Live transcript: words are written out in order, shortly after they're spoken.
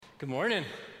Good morning.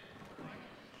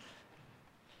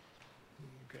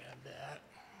 Grab that.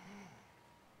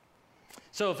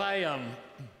 So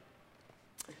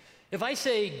if I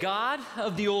say God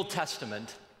of the Old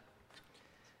Testament,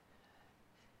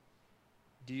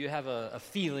 do you have a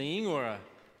feeling or a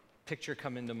picture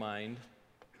come into mind?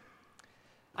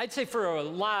 I'd say for a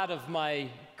lot of my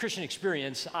Christian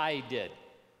experience, I did.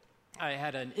 I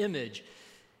had an image.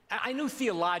 I knew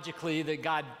theologically that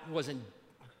God wasn't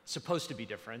supposed to be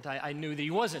different. I knew that he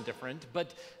wasn't different,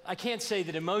 but I can't say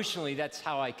that emotionally that's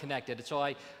how I connected. So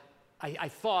I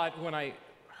thought when I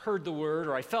heard the word,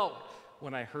 or I felt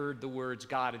when I heard the words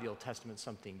God of the Old Testament,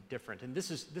 something different. And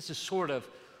this is sort of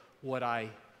what I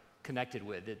connected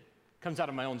with. It comes out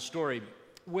of my own story.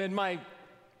 When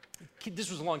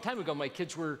this was a long time ago, my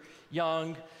kids were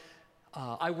young.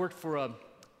 I worked for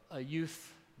a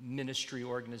youth ministry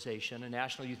organization, a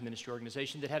national youth ministry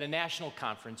organization that had a national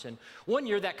conference. And one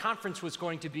year that conference was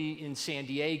going to be in San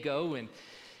Diego, and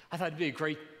I thought it'd be a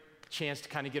great chance to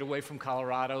kind of get away from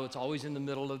Colorado. It's always in the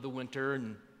middle of the winter.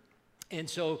 And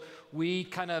so we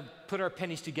kind of put our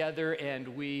pennies together, and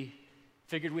we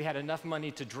figured we had enough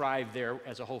money to drive there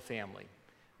as a whole family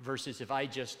versus if I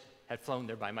just had flown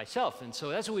there by myself. And so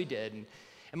that's what we did. And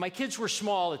my kids were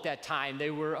small at that time.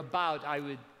 They were about, I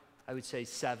would say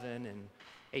 7 and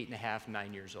 8.5,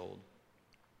 9 years old.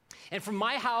 And from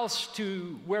my house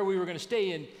to where we were going to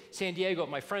stay in San Diego at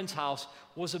my friend's house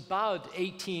was about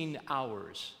 18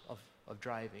 hours of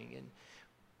driving. And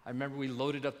I remember we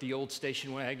loaded up the old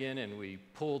station wagon and we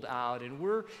pulled out, and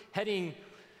we're heading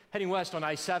west on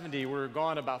I-70. We're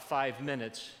gone about 5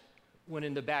 minutes when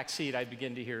in the back seat I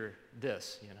begin to hear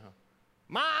this,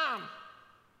 Mom,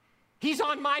 he's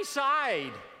on my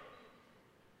side.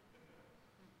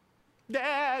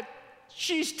 Dad,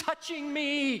 she's touching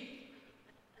me.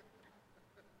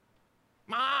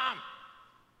 Mom,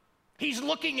 he's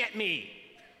looking at me.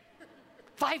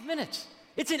 5 minutes.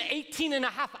 It's an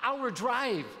 18-and-a-half-hour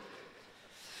drive.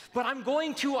 But I'm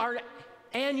going to our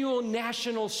annual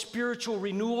National Spiritual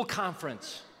Renewal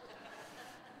Conference.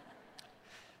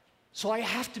 So I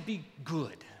have to be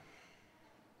good.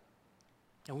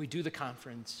 And we do the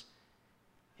conference,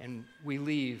 and we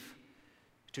leave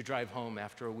to drive home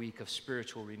after a week of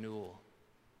spiritual renewal.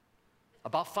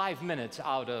 About 5 minutes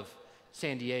out of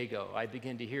San Diego, I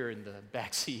begin to hear in the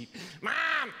back seat, Mom!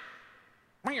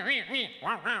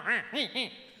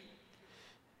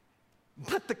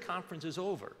 But the conference is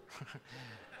over.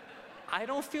 I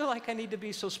don't feel like I need to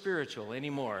be so spiritual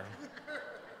anymore.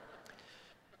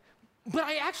 But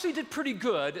I actually did pretty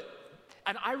good.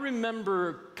 And I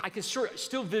remember, I can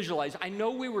still visualize, I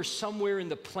know we were somewhere in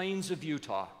the plains of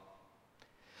Utah.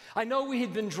 I know we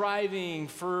had been driving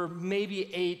for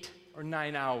maybe 8 or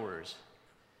 9 hours.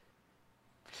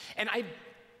 And I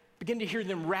began to hear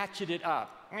them ratchet it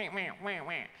up.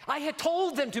 I had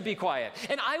told them to be quiet.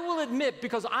 And I will admit,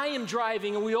 because I am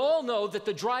driving, and we all know that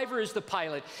the driver is the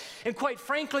pilot, and quite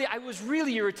frankly, I was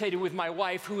really irritated with my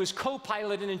wife, who is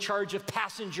co-pilot and in charge of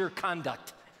passenger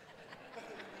conduct,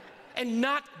 and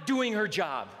not doing her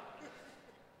job.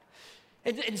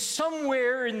 And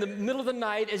somewhere in the middle of the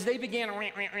night, as they began,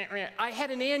 I had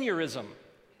an aneurysm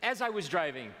as I was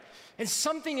driving. And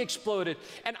something exploded,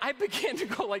 and I began to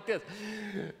go like this.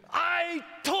 I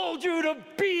told you to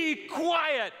be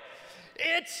quiet.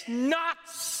 It's not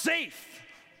safe.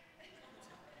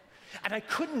 And I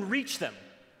couldn't reach them.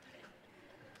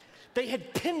 They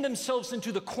had pinned themselves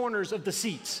into the corners of the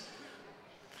seats.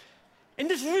 And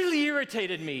this really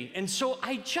irritated me, and so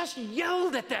I just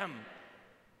yelled at them.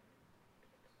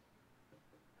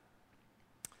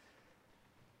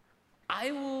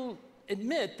 I will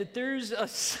admit that there's a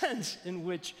sense in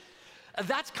which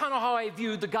that's kind of how I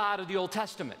view the God of the Old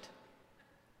Testament.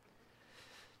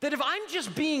 That if I'm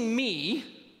just being me,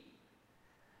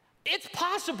 it's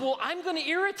possible I'm going to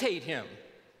irritate him.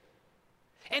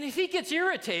 And if he gets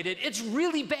irritated, it's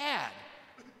really bad.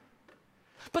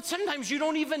 But sometimes you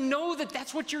don't even know that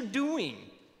that's what you're doing.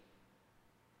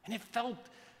 And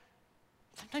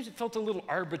sometimes it felt a little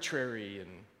arbitrary,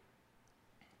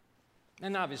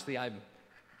 and obviously I'm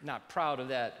not proud of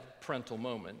that parental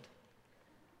moment.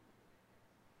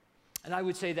 And I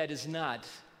would say that is not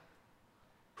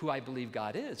who I believe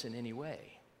God is in any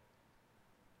way.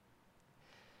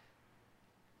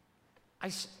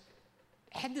 I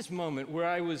had this moment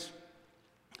where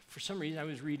for some reason, I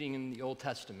was reading in the Old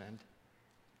Testament,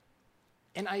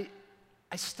 and I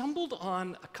stumbled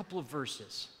on a couple of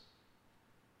verses.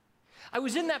 I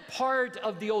was in that part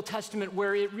of the Old Testament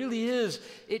where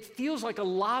it feels like a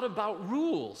lot about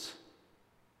rules.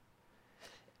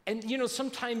 And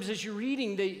sometimes as you're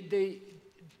reading, they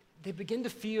begin to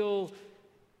feel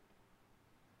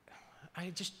I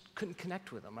just couldn't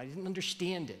connect with them. I didn't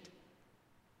understand it.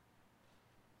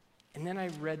 And then I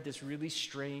read this really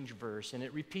strange verse, and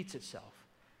it repeats itself,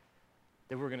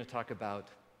 that we're going to talk about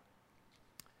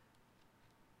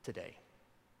today.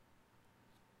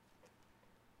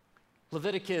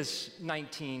 Leviticus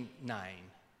 19:9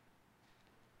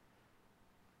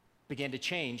 began to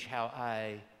change how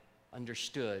I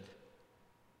understood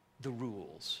the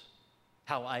rules,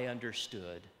 how I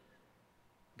understood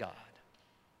God.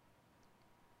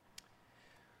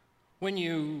 When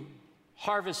you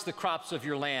harvest the crops of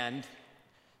your land,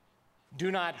 do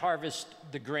not harvest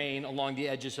the grain along the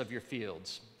edges of your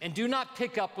fields, and do not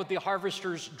pick up what the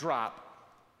harvesters drop.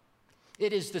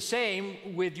 It is the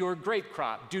same with your grape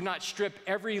crop. Do not strip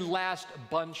every last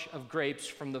bunch of grapes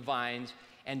from the vines,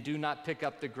 and do not pick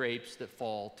up the grapes that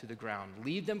fall to the ground.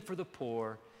 Leave them for the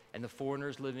poor and the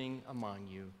foreigners living among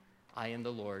you. I am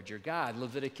the Lord your God.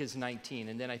 Leviticus 19,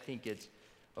 and then I think it's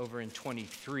over in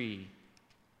 23,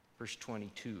 verse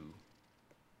 22.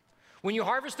 When you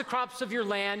harvest the crops of your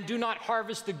land, do not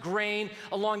harvest the grain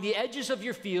along the edges of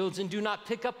your fields, and do not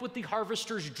pick up what the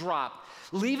harvesters drop.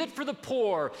 Leave it for the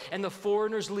poor and the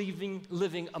foreigners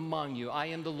living among you. I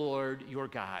am the Lord your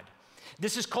God.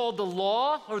 This is called the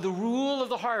law or the rule of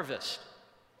the harvest.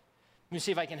 Let me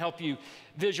see if I can help you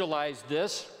visualize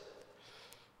this.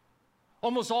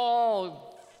 Almost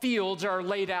all fields are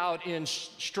laid out in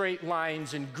straight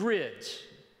lines and grids.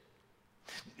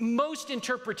 Most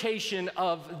interpretation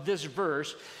of this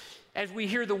verse, as we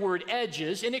hear the word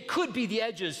edges, and it could be the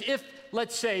edges, if,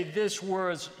 let's say, this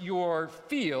was your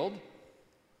field,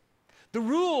 the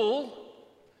rule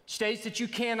states that you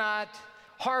cannot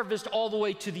harvest all the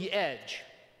way to the edge.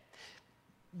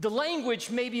 The language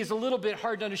maybe is a little bit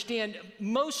hard to understand.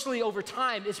 Mostly over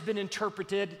time, it's been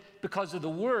interpreted, because of the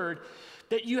word,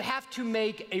 that you have to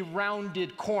make a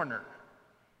rounded corner.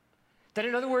 That,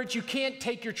 in other words, you can't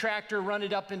take your tractor, run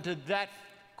it up into that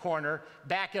corner,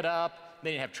 back it up.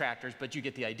 They didn't have tractors, but you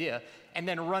get the idea, and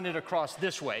then run it across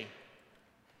this way.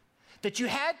 That you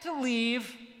had to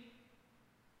leave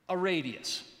a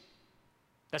radius.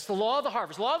 That's the law of the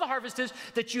harvest. The law of the harvest is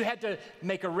that you had to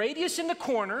make a radius in the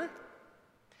corner,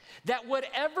 that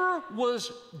whatever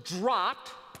was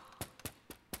dropped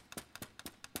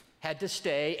had to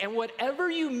stay, and whatever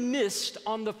you missed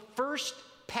on the first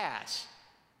pass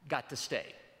got to stay.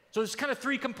 So there's kind of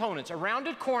three components: a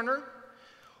rounded corner,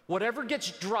 whatever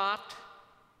gets dropped,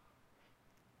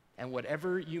 and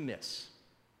whatever you miss.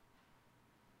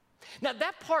 Now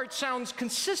that part sounds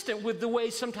consistent with the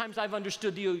way sometimes I've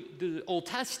understood the Old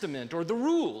Testament or the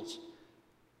rules.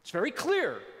 It's very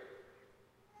clear.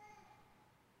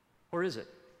 Or is it?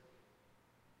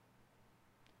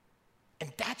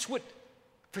 And that's what,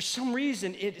 for some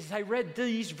reason, as I read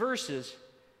these verses,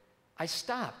 I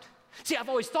stopped. See, I've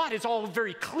always thought it's all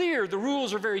very clear. The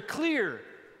rules are very clear.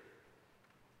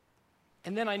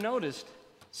 And then I noticed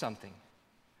something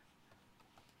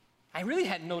I really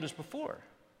hadn't noticed before.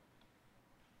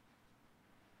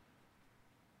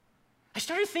 I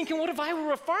started thinking, what if I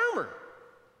were a farmer?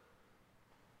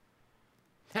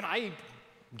 And I'm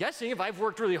guessing if I've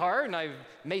worked really hard and I've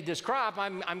made this crop,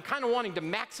 I'm kind of wanting to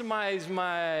maximize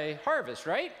my harvest,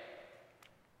 right?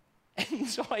 And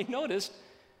so I noticed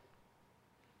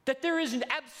that there is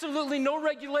absolutely no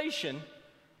regulation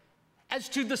as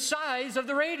to the size of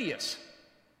the radius.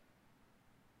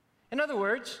 In other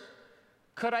words,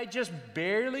 could I just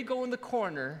barely go in the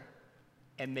corner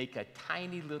and make a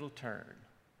tiny little turn?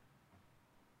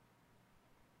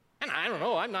 And I don't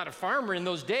know, I'm not a farmer in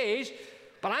those days,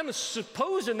 but I'm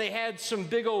supposing they had some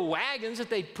big old wagons that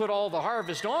they put all the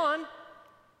harvest on.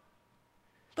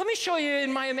 Let me show you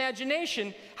in my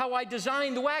imagination how I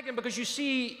designed the wagon, because you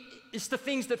see, it's the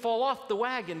things that fall off the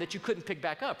wagon that you couldn't pick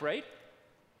back up, right?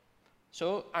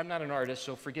 So I'm not an artist,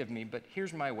 so forgive me, but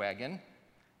here's my wagon.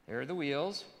 There are the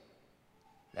wheels.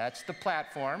 That's the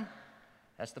platform.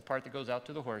 That's the part that goes out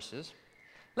to the horses.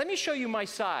 Let me show you my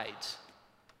sides.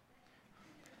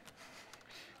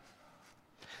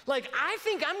 Like, I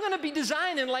think I'm going to be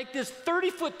designing like this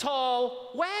 30-foot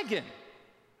tall wagon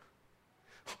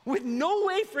with no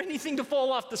way for anything to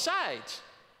fall off the sides.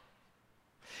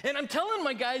 And I'm telling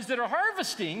my guys that are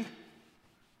harvesting,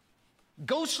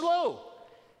 go slow.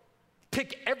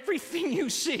 Pick everything you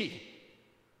see,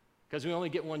 because we only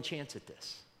get one chance at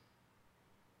this.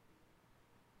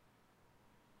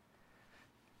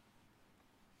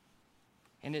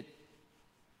 And it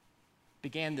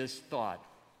began this thought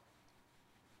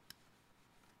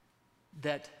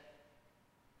that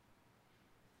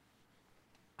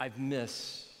I've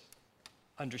missed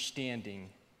understanding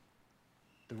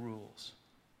the rules.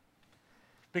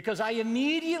 because I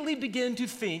immediately begin to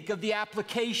think of the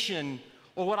application,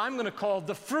 or what I'm going to call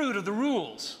the fruit of the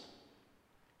rules.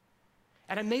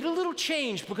 And I made a little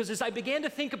change because as I began to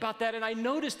think about that, and I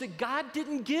noticed that God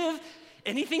didn't give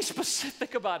anything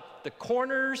specific about the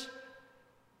corners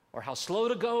or how slow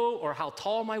to go or how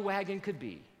tall my wagon could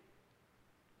be.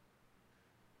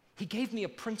 He gave me a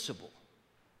principle,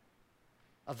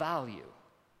 a value.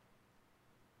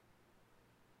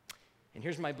 And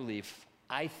here's my belief.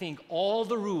 I think all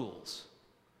the rules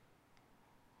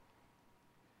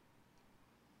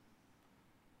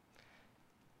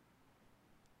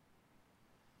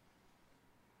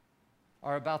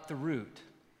are about the root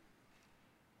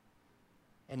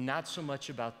and not so much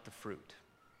about the fruit.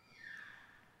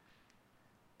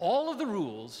 All of the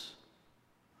rules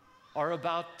are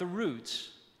about the roots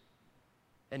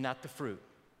and not the fruit.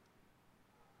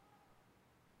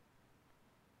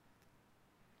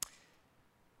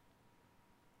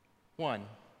 One,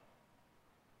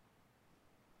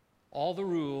 all the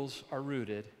rules are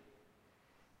rooted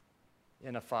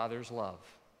in a father's love.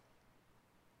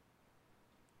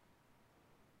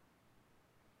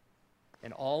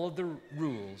 And all of the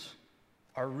rules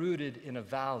are rooted in a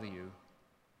value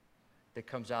that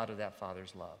comes out of that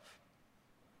father's love.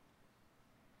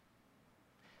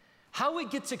 How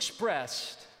it gets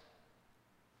expressed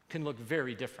can look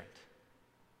very different.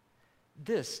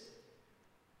 This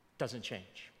doesn't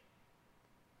change.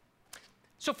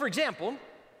 So, for example,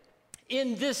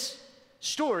 in this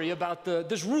story about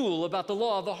this rule about the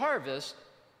law of the harvest,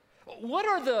 what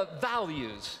are the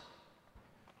values?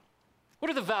 What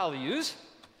are the values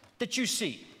that you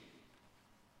see?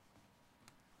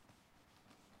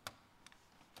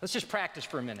 Let's just practice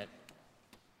for a minute.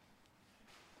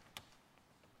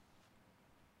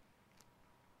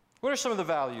 What are some of the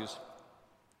values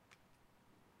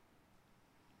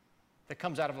that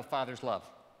comes out of a father's love?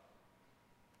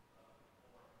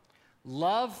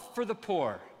 Love for the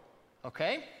poor,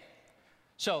 okay?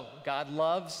 So, God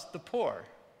loves the poor.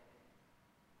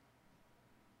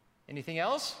 Anything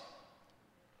else?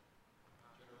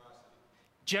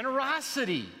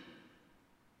 Generosity.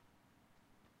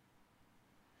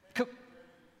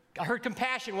 I heard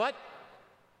compassion. What?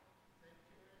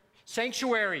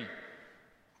 Sanctuary.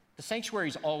 The sanctuary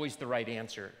is always the right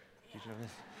answer.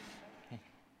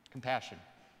 Compassion.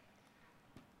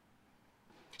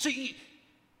 So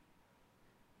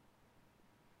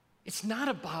it's not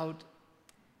about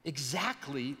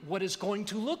exactly what it's going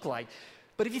to look like.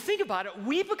 But if you think about it,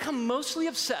 we become mostly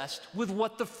obsessed with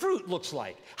what the fruit looks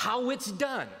like, how it's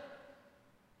done.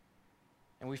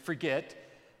 And we forget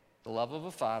the love of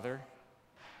a father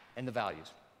and the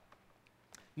values.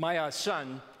 My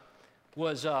son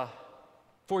was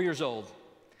 4 years old.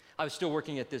 I was still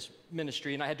working at this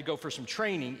ministry, and I had to go for some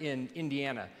training in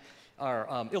Indiana,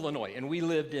 or Illinois. And we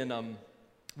lived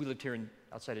here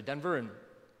outside of Denver. And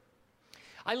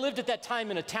I lived at that time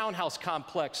in a townhouse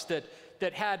complex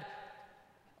that had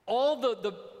all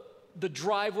the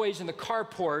driveways and the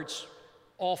carports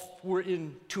all were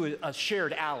into a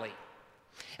shared alley.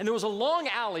 And there was a long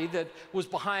alley that was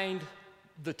behind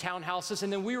the townhouses,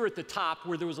 and then we were at the top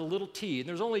where there was a little T, and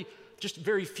there was only just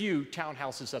very few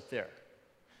townhouses up there.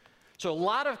 So a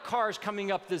lot of cars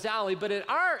coming up this alley, but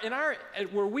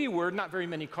at where we were, not very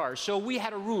many cars. So we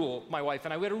had a rule, my wife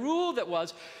and I, we had a rule that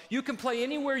was, you can play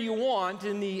anywhere you want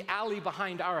in the alley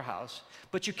behind our house,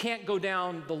 but you can't go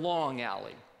down the long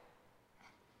alley.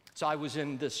 So I was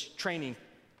in this training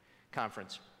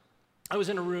conference. I was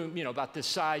in a room, about this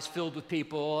size, filled with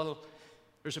people.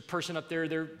 There's a person up there,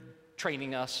 they're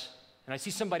training us. And I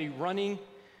see somebody running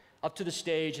up to the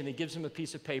stage, and he gives him a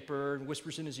piece of paper and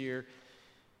whispers in his ear.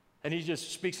 And he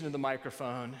just speaks into the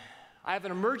microphone. I have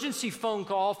an emergency phone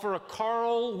call for a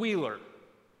Carl Wheeler.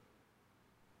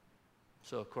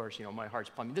 So, of course, my heart's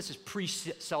pumping. This is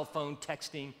pre-cell phone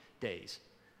texting days.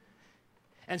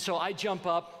 And so I jump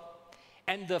up,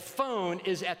 and the phone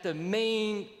is at the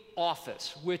main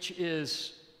office, which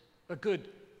is a good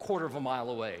quarter of a mile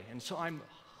away. And so I'm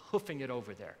hoofing it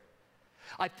over there.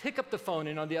 I pick up the phone,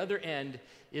 and on the other end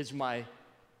is my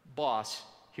boss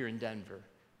here in Denver.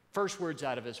 First words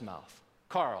out of his mouth,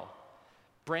 Carl,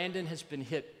 Brandon has been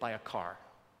hit by a car.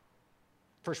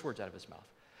 First words out of his mouth.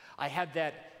 I had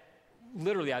that,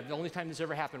 literally, the only time this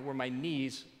ever happened, where my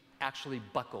knees actually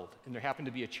buckled, and there happened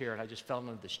to be a chair, and I just fell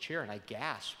into this chair, and I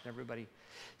gasped. Everybody.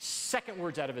 Second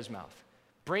words out of his mouth,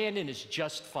 Brandon is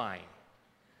just fine.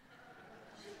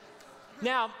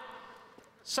 Now,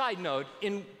 side note,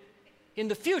 in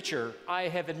the future, I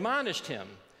have admonished him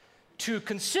to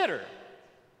consider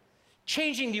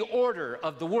changing the order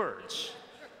of the words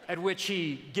at which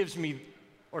he gives me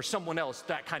or someone else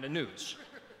that kind of news.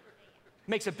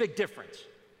 Makes a big difference.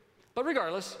 But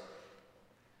regardless,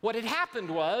 what had happened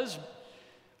was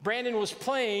Brandon was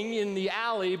playing in the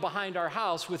alley behind our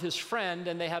house with his friend,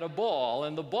 and they had a ball.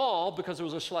 And the ball, because there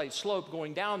was a slight slope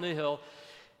going down the hill,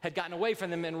 had gotten away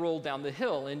from them and rolled down the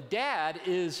hill. And Dad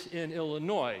is in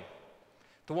Illinois,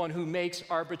 the one who makes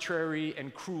arbitrary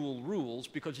and cruel rules,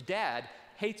 because Dad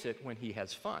hates it when he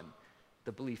has fun,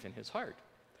 the belief in his heart.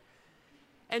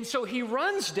 And so he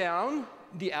runs down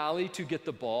the alley to get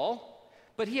the ball,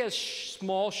 but he has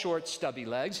small, short, stubby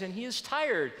legs, and he is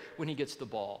tired when he gets the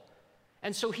ball.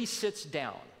 And so he sits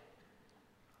down.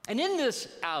 And in this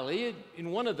alley, in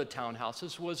one of the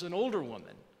townhouses, was an older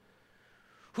woman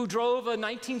who drove a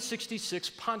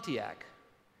 1966 Pontiac,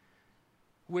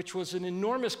 which was an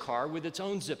enormous car with its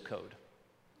own zip code.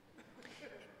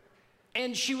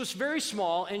 And she was very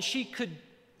small, and she could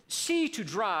see to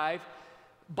drive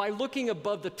by looking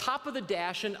above the top of the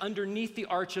dash and underneath the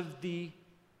arch of the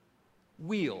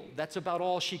wheel. That's about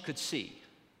all she could see.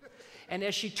 And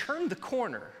as she turned the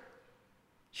corner,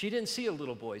 she didn't see a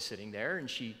little boy sitting there, and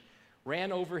she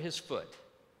ran over his foot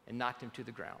and knocked him to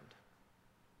the ground.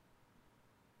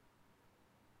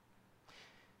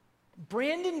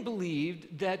 Brandon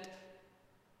believed that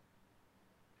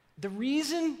the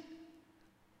reason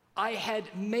I had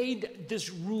made this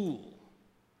rule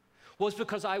was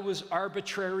because I was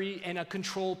arbitrary and a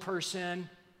control person.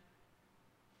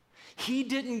 He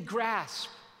didn't grasp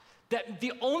that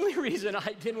the only reason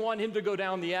I didn't want him to go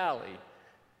down the alley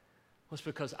was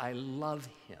because I love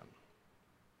him.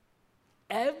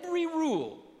 Every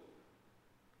rule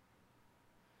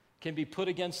can be put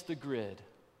against the grid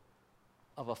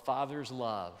of a father's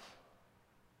love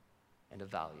and a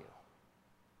value.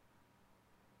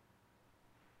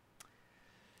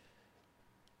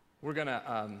 We're going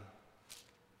to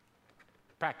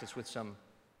practice with some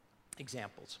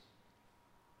examples.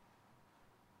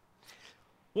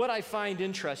 What I find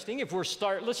interesting, let's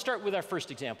start with our first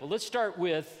example. Let's start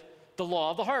with the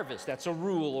law of the harvest. That's a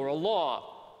rule or a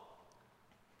law.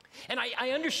 And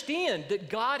I understand that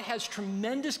God has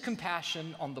tremendous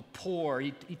compassion on the poor.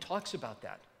 He talks about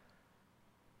that.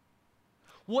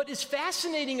 What is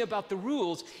fascinating about the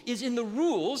rules is in the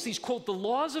rules, these quote, the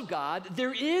laws of God,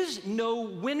 there is no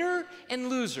winner and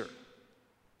loser.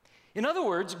 In other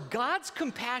words, God's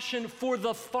compassion for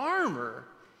the farmer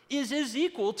is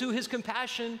equal to his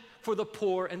compassion for the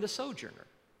poor and the sojourner.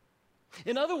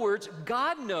 In other words,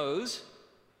 God knows,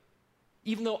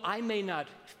 even though I may not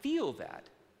feel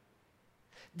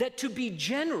that to be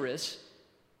generous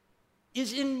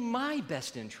is in my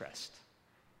best interest.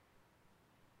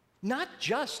 Not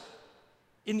just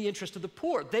in the interest of the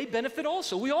poor. They benefit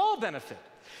also. We all benefit.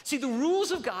 See, the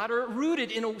rules of God are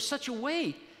rooted in such a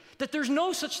way that there's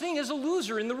no such thing as a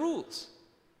loser in the rules.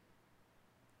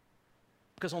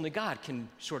 Because only God can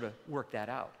sort of work that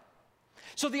out.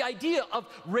 So the idea of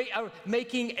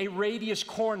making a radius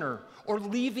corner or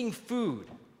leaving food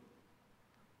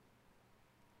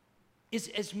is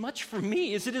as much for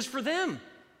me as it is for them.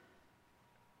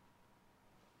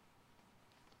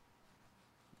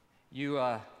 You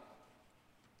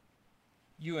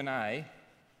and I,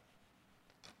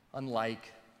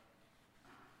 unlike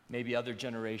maybe other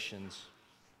generations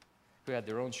who had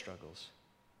their own struggles,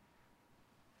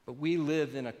 but we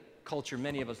live in a culture,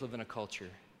 many of us live in a culture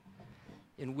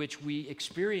in which we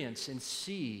experience and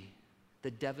see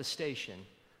the devastation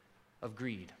of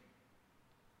greed.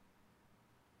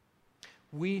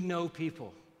 We know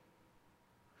people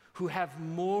who have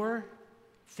more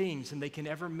things than they can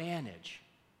ever manage,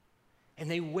 and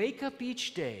they wake up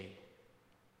each day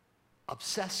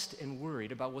obsessed and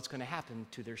worried about what's going to happen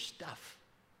to their stuff.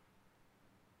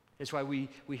 That's why we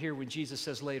hear when Jesus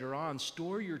says later on,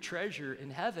 store your treasure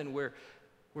in heaven where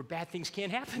bad things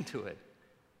can't happen to it.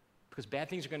 Because bad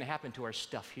things are going to happen to our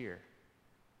stuff here.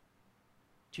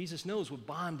 Jesus knows what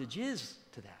bondage is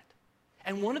to that.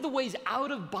 And one of the ways out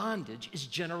of bondage is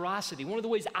generosity. One of the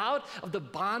ways out of the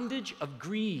bondage of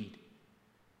greed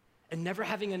and never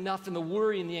having enough and the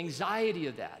worry and the anxiety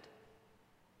of that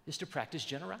is to practice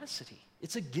generosity.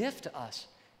 It's a gift to us.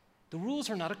 The rules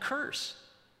are not a curse.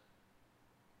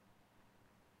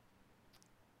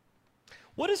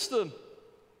 What is the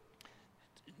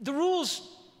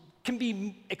rules can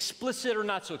be explicit or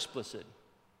not so explicit.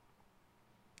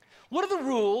 What are the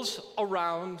rules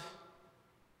around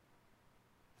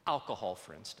alcohol,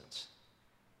 for instance?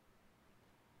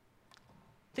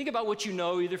 Think about what you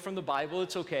know, either from the Bible,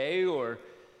 it's okay, or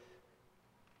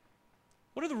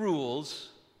what are the rules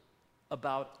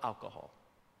about alcohol?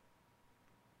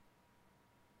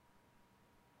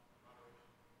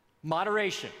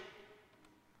 Moderation.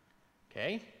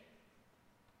 Okay?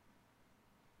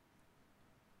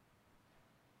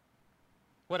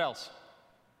 What else?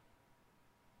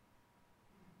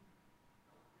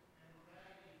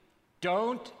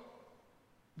 Don't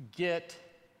get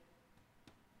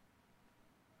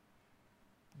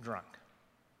drunk.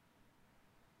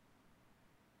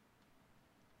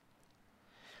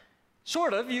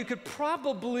 Sort of, you could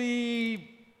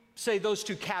probably say those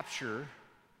two capture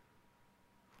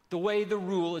the way the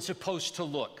rule is supposed to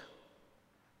look.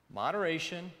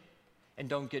 Moderation and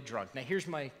don't get drunk. Now here's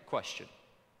my question.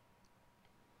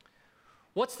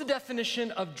 What's the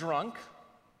definition of drunk?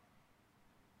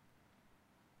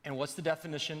 And what's the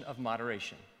definition of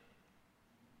moderation?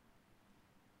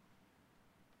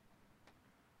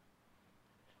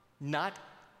 Not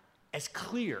as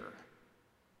clear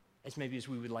as maybe as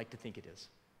we would like to think it is.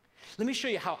 Let me show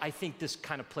you how I think this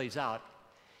kind of plays out,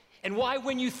 and why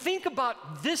when you think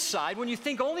about this side, when you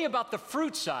think only about the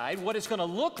fruit side, what it's going to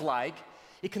look like,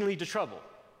 it can lead to trouble.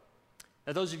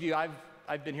 Now those of you,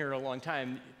 I've been here a long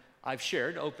time, I've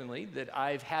shared openly that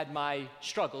I've had my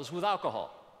struggles with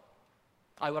alcohol.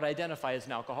 I would identify as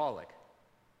an alcoholic.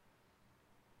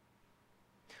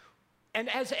 And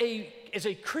as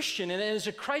a Christian and as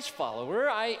a Christ follower,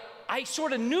 I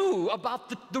sort of knew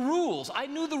about the rules. I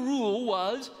knew the rule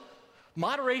was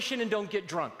moderation and don't get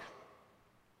drunk.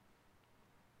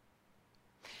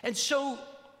 And so,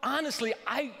 honestly,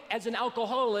 as an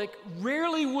alcoholic,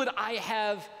 rarely would I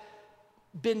have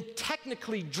been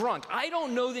technically drunk. I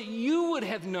don't know that you would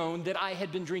have known that I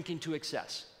had been drinking to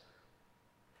excess.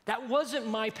 That wasn't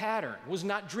my pattern, was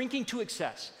not drinking to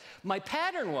excess. My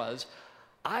pattern was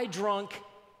I drunk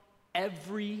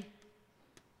every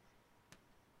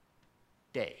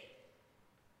day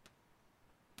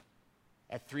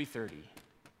at 3:30,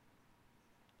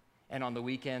 and on the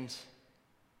weekends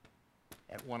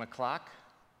at 1 o'clock,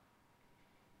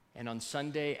 and on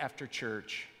Sunday after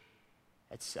church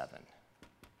at 7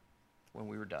 when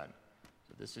we were done.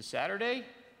 So this is Saturday,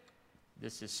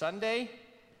 this is Sunday,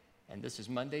 and this is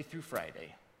Monday through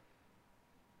Friday,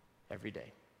 every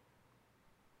day.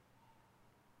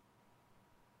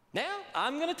 Now,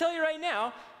 I'm going to tell you right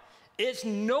now, it's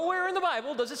nowhere in the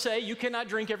Bible does it say you cannot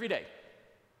drink every day.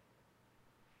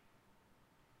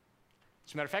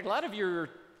 As a matter of fact, a lot of you are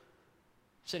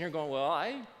sitting here going, well,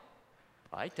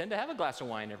 I tend to have a glass of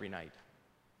wine every night.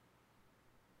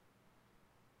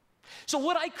 So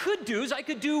what I could do is I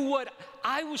could do what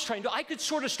I was trying to do. I could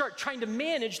sort of start trying to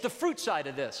manage the fruit side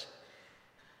of this.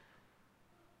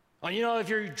 Well, you know, if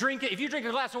you drink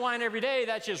a glass of wine every day,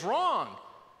 that's just wrong.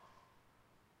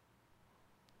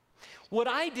 What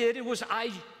I did was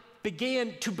I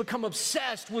began to become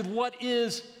obsessed with what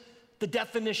is the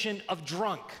definition of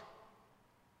drunk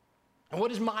and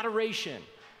what is moderation.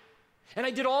 And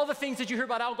I did all the things that you hear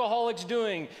about alcoholics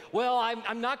doing. Well,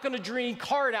 I'm not going to drink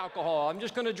hard alcohol. I'm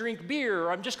just going to drink beer.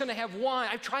 Or I'm just going to have wine.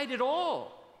 I've tried it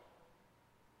all.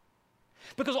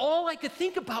 Because all I could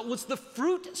think about was the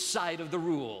fruit side of the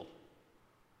rule.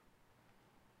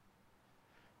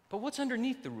 But what's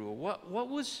underneath the rule? What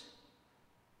was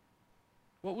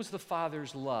the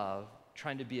Father's love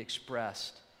trying to be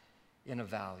expressed in a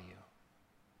value?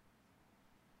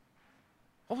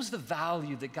 What was the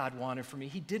value that God wanted for me?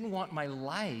 He didn't want my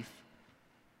life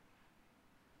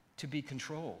to be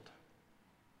controlled.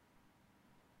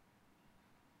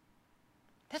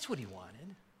 That's what he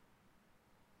wanted.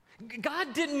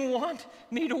 God didn't want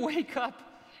me to wake up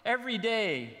every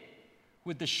day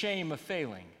with the shame of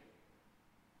failing.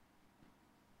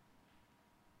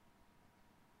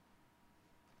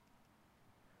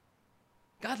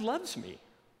 God loves me.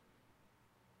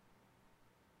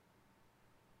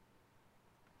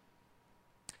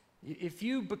 If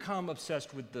you become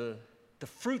obsessed with the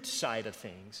fruit side of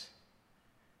things,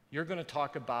 you're going to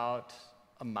talk about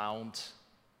amount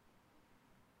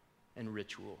and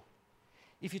ritual.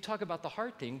 If you talk about the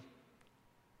heart thing,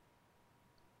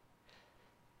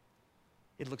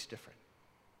 it looks different.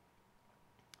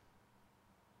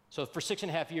 So for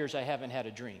 6.5 years, I haven't had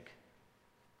a drink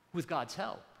with God's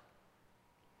help.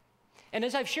 And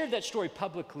as I've shared that story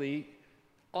publicly,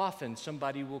 often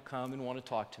somebody will come and want to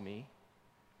talk to me.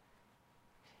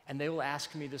 And they will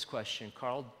ask me this question,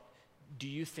 Carl, do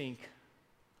you think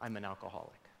I'm an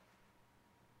alcoholic?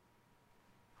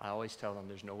 I always tell them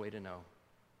there's no way to know.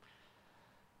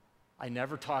 I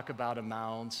never talk about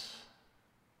amounts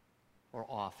or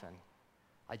often.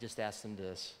 I just ask them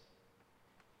this,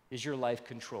 is your life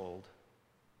controlled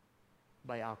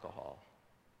by alcohol?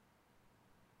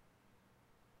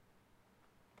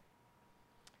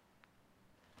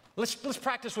 Let's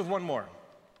practice with one more.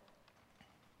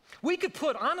 We could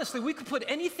put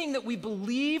anything that we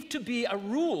believe to be a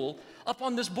rule up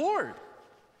on this board.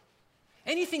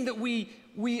 Anything that we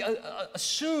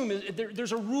assume,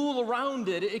 there's a rule around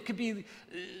it. It could be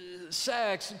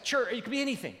sex, church, it could be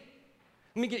anything.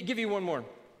 Let me give you one more.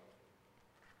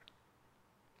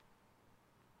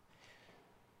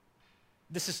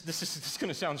 This is going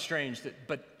to sound strange,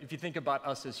 but if you think about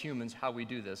us as humans, how we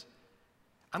do this,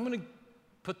 I'm going to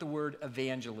put the word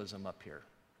evangelism up here.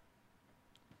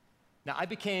 Now, I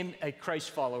became a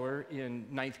Christ follower in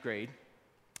 9th grade.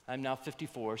 I'm now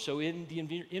 54, so in the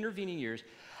intervening years,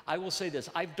 I will say this.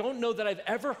 I don't know that I've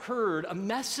ever heard a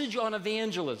message on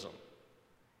evangelism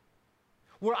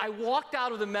where I walked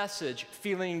out of the message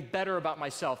feeling better about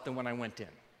myself than when I went in.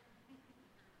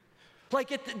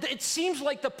 Like it seems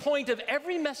like the point of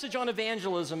every message on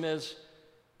evangelism is,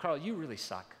 Carl, you really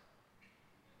suck.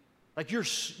 Like you're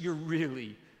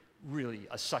really, really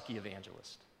a sucky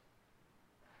evangelist.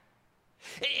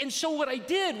 And so what I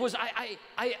did was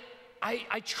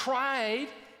I tried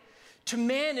to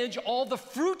manage all the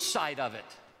fruit side of it.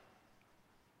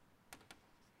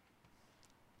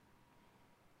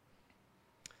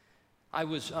 I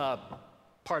was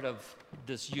part of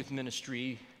this youth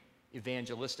ministry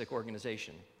evangelistic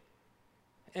organization.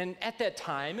 And at that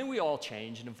time, and we all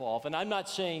change and evolve, and I'm not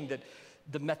saying that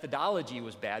the methodology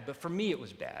was bad, but for me it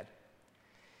was bad.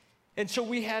 And so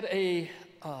we had a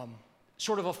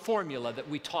sort of a formula that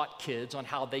we taught kids on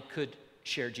how they could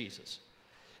share Jesus.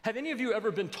 Have any of you ever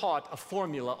been taught a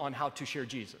formula on how to share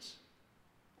Jesus?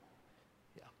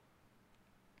 Yeah.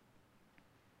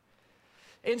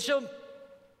 And so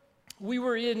we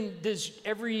were in this,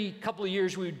 every couple of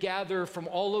years we would gather from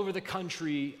all over the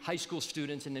country high school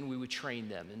students, and then we would train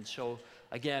them. And so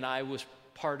again, I was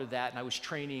part of that, and I was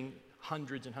training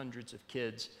hundreds and hundreds of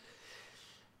kids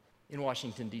in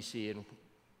Washington, D.C., and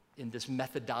in this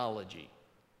methodology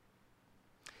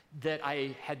that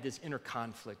I had this inner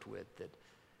conflict with, that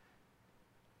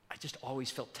I just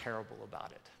always felt terrible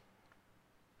about it.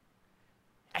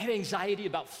 I had anxiety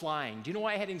about flying. Do you know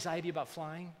why I had anxiety about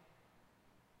flying?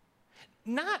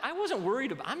 I'm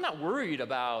not worried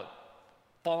about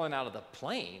falling out of the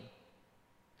plane.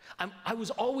 I was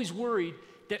always worried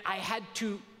that I had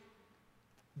to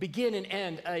begin and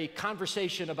end a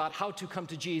conversation about how to come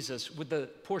to Jesus with the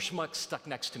poor schmuck stuck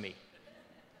next to me.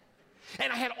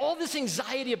 And I had all this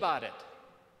anxiety about it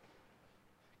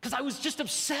because I was just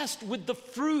obsessed with the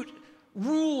fruit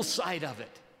rule side of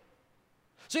it.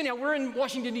 So anyhow, we're in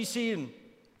Washington, D.C., and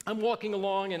I'm walking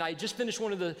along, and I just finished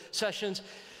one of the sessions.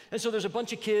 And so there's a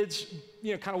bunch of kids,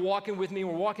 kind of walking with me.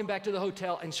 We're walking back to the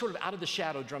hotel, and sort of out of the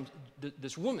shadow,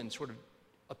 this woman sort of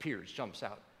appears, jumps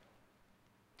out.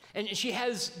 And she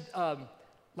has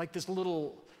like this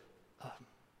little,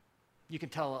 you can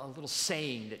tell a little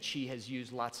saying that she has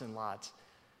used lots and lots.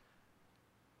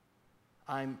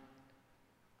 I'm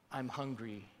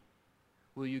hungry.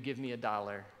 Will you give me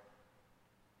 $1?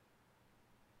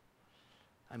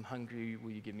 I'm hungry.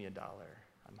 Will you give me $1?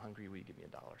 I'm hungry. Will you give me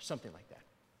 $1? Something like that.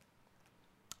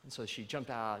 And so she jumped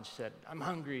out and she said, I'm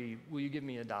hungry, will you give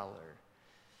me $1?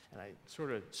 And I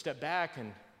sort of stepped back,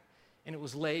 and it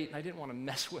was late, and I didn't want to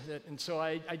mess with it. And so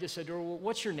I just said to her, well,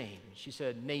 what's your name? She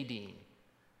said, Nadine.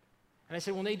 And I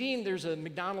said, well, Nadine, there's a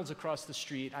McDonald's across the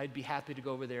street. I'd be happy to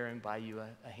go over there and buy you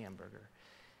a hamburger.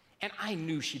 And I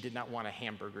knew she did not want a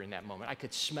hamburger in that moment. I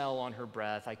could smell on her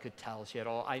breath. I could tell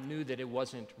I knew that it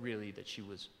wasn't really that she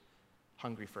was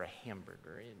hungry for a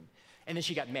hamburger. And then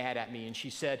she got mad at me, and she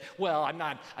said, well, I'm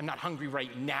not hungry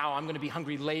right now. I'm going to be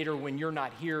hungry later when you're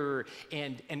not here,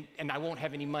 and I won't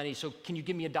have any money. So can you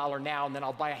give me $1 now, and then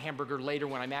I'll buy a hamburger later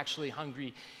when I'm actually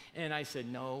hungry? And I said,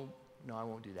 no, I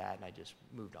won't do that. And I just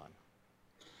moved on.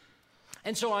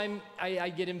 And so I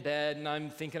get in bed, and I'm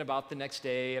thinking about the next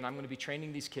day, and I'm going to be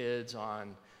training these kids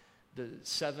on the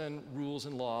 7 rules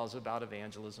and laws about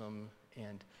evangelism.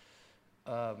 And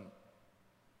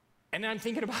then I'm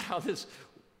thinking about how this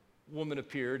woman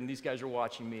appeared, and these guys are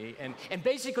watching me. And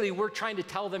basically, we're trying to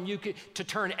tell them to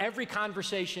turn every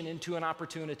conversation into an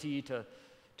opportunity to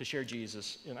share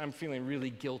Jesus. And I'm feeling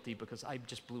really guilty because I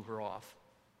just blew her off.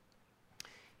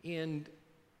 And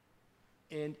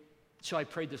so I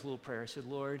prayed this little prayer. I said,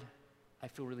 Lord, I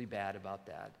feel really bad about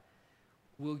that.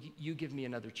 Will you give me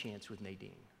another chance with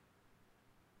Nadine?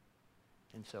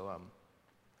 And so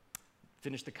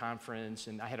finished the conference,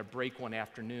 and I had a break one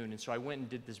afternoon, and so I went and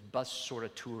did this bus sort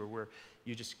of tour where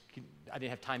I didn't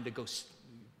have time to go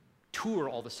tour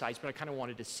all the sites, but I kind of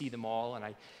wanted to see them all.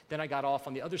 And then I got off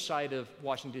on the other side of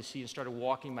Washington, D.C. and started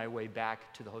walking my way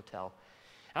back to the hotel.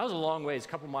 And I was a long ways, a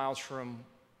couple miles from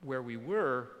where we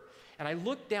were, and I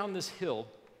looked down this hill,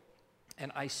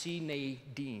 and I see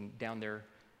Nadine down there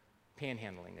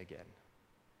panhandling again.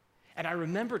 And I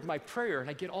remembered my prayer, and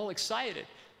I get all excited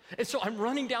And so I'm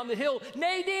running down the hill,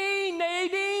 Nadine,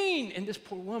 Nadine! And this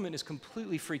poor woman is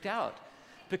completely freaked out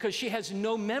because she has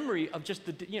no memory of just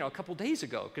a couple days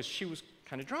ago because she was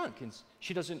kind of drunk and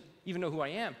she doesn't even know who I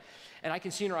am. And I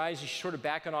can see in her eyes, she's sort of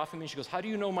backing off of me. She goes, how do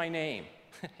you know my name?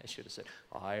 I should have said,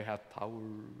 I have power.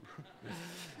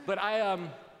 But I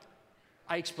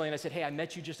explained, I said, hey, I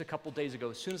met you just a couple days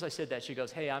ago. As soon as I said that, she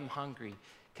goes, hey, I'm hungry.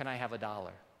 Can I have $1?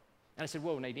 And I said,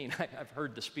 whoa, Nadine, I've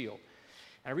heard the spiel.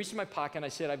 And I reached in my pocket and I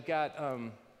said,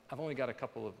 I've only got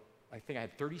I think I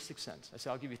had 36 cents. I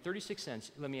said, I'll give you 36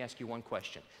 cents. Let me ask you one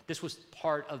question. This was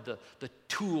part of the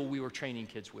tool we were training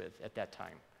kids with at that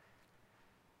time.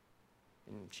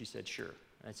 And she said, sure.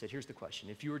 And I said, here's the question.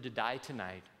 If you were to die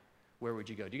tonight, where would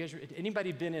you go?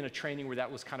 Anybody been in a training where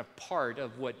that was kind of part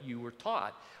of what you were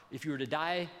taught? If you were to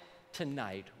die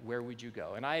tonight, where would you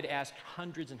go? And I had asked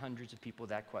hundreds and hundreds of people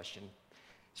that question,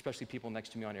 especially people next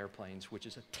to me on airplanes, which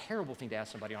is a terrible thing to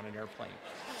ask somebody on an airplane.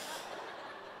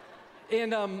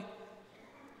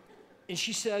 And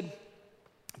she said,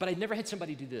 but I'd never had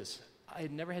somebody do this. I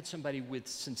had never had somebody with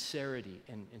sincerity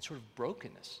and sort of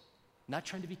brokenness, not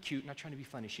trying to be cute, not trying to be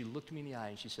funny. She looked me in the eye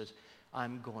and she says,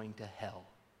 I'm going to hell.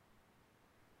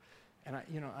 And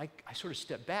I sort of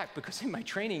stepped back because in my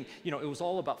training, it was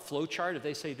all about flow chart. If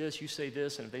they say this, you say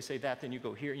this, and if they say that, then you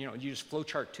go here. You just flow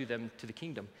chart to them to the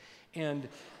kingdom. And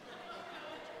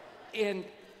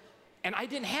I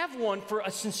didn't have one for a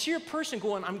sincere person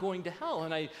going, I'm going to hell.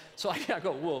 And I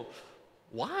go, well,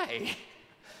 why?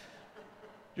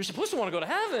 You're supposed to want to go to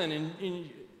heaven. And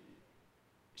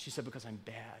she said, because I'm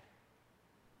bad.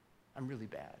 I'm really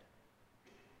bad.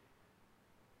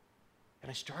 And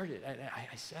I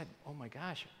said, oh my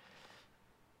gosh,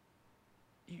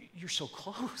 you're so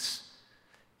close.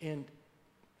 And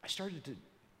I started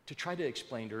to try to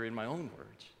explain to her in my own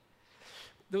words.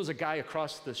 There was a guy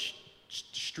across the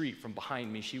street from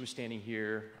behind me. She was standing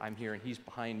here, I'm here, and he's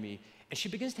behind me. And she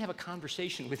begins to have a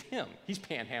conversation with him. He's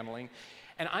panhandling.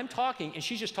 And I'm talking, and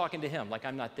she's just talking to him like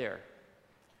I'm not there.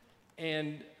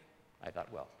 And I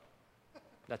thought, well,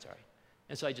 that's all right.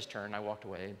 And so I just turned, I walked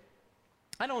away.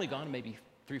 I'd only gone maybe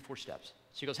 3 or 4 steps.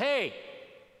 She goes, hey,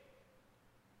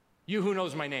 you who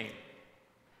knows my name.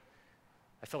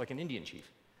 I felt like an Indian chief.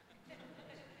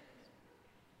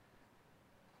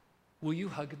 Will you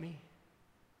hug me?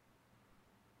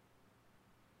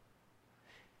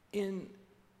 And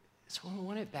so I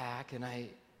went back, and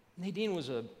Nadine was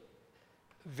a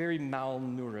very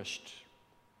malnourished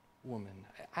woman.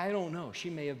 I don't know. She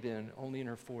may have been only in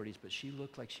her 40s, but she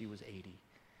looked like she was 80.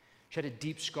 She had a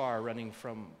deep scar running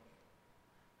from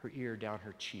her ear down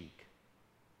her cheek.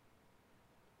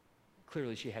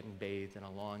 Clearly, she hadn't bathed in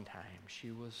a long time.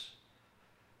 She was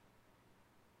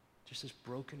just this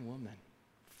broken woman,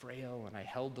 frail, and I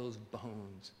held those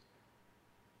bones.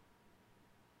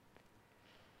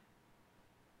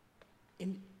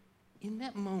 In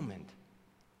that moment,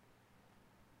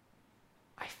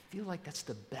 I feel like that's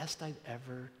the best I've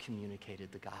ever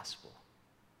communicated the gospel.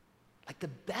 Like the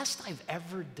best I've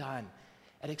ever done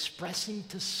at expressing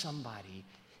to somebody,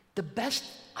 the best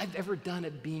I've ever done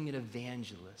at being an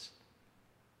evangelist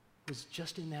was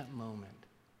just in that moment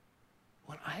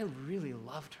when I really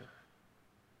loved her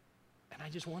and I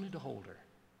just wanted to hold her.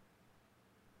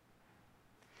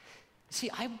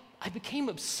 See, I became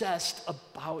obsessed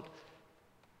about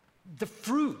the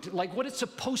fruit, like what it's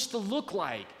supposed to look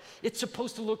like. It's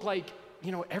supposed to look like,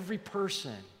 every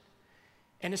person.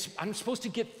 And I'm supposed to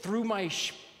get through my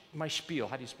spiel.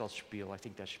 How do you spell spiel? I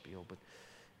think that's spiel, but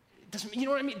it doesn't, you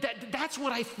know what I mean? That's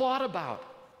what I thought about.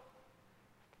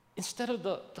 Instead of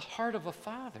the heart of a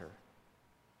father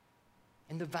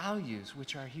and the values,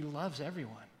 which are he loves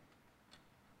everyone.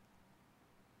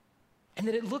 And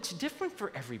that it looks different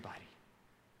for everybody.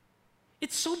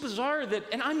 It's so bizarre that,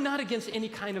 and I'm not against any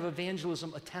kind of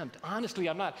evangelism attempt. Honestly,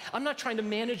 I'm not. I'm not trying to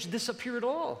manage this up here at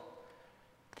all.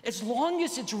 As long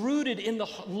as it's rooted in the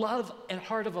love and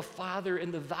heart of a father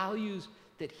and the values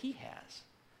that he has,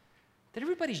 that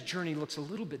everybody's journey looks a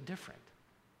little bit different.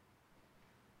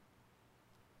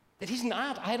 That he's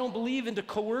not, I don't believe, into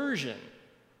coercion.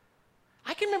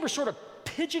 I can remember sort of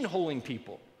pigeonholing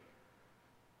people.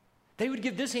 They would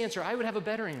give this answer, I would have a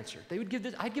better answer. They would give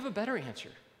this, I'd give a better answer.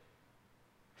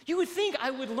 You would think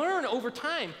I would learn over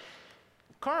time,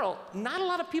 Carl, not a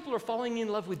lot of people are falling in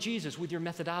love with Jesus with your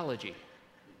methodology.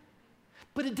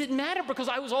 But it didn't matter because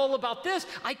I was all about this.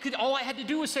 All I had to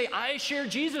do was say, I share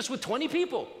Jesus with 20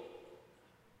 people.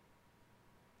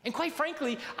 And quite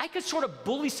frankly, I could sort of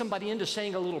bully somebody into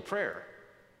saying a little prayer.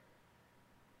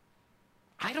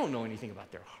 I don't know anything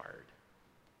about their heart.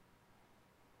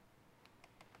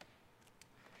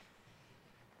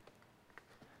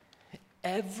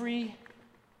 Every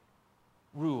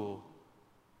rule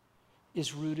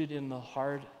is rooted in the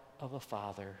heart of a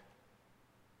father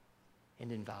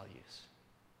and in values.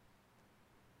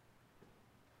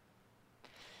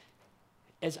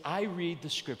 As I read the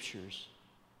scriptures,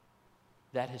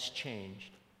 that has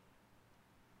changed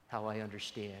how I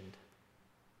understand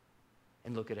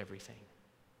and look at everything.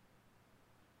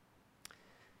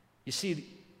 You see,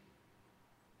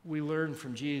 we learn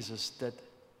from Jesus that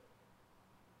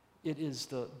it is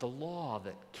the law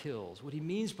that kills. What he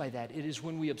means by that, it is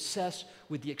when we obsess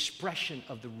with the expression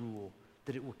of the rule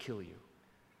that it will kill you.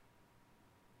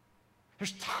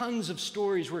 There's tons of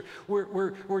stories where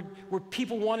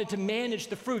people wanted to manage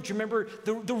the fruit. You remember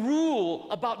the rule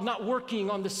about not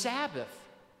working on the Sabbath.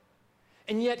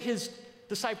 And yet his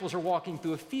disciples are walking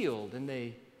through a field and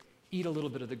they eat a little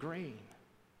bit of the grain.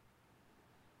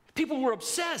 People were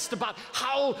obsessed about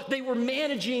how they were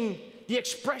managing the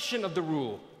expression of the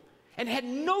rule and had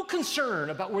no concern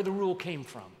about where the rule came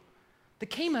from. That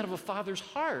came out of a father's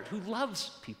heart who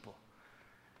loves people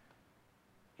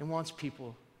and wants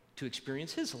people to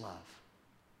experience his love.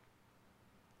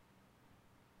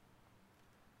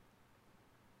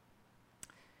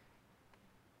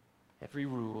 Every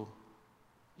rule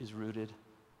is rooted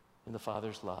in the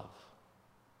Father's love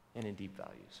and in deep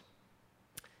values.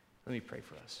 Let me pray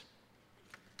for us.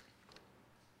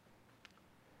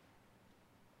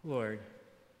 Lord,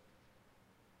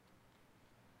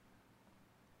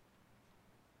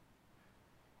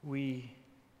 we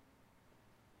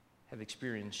have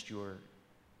experienced your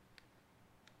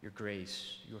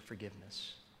grace, your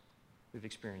forgiveness. We've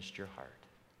experienced your heart.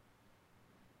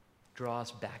 Draw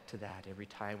us back to that every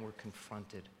time we're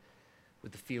confronted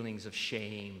with the feelings of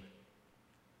shame,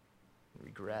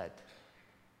 regret,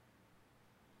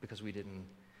 because we didn't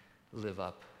live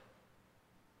up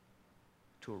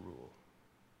to a rule.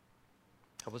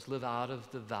 Help us live out of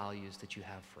the values that you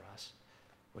have for us,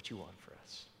 what you want for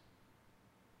us.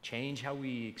 Change how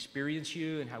we experience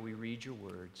you and how we read your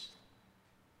words.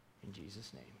 In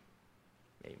Jesus' name,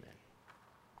 amen.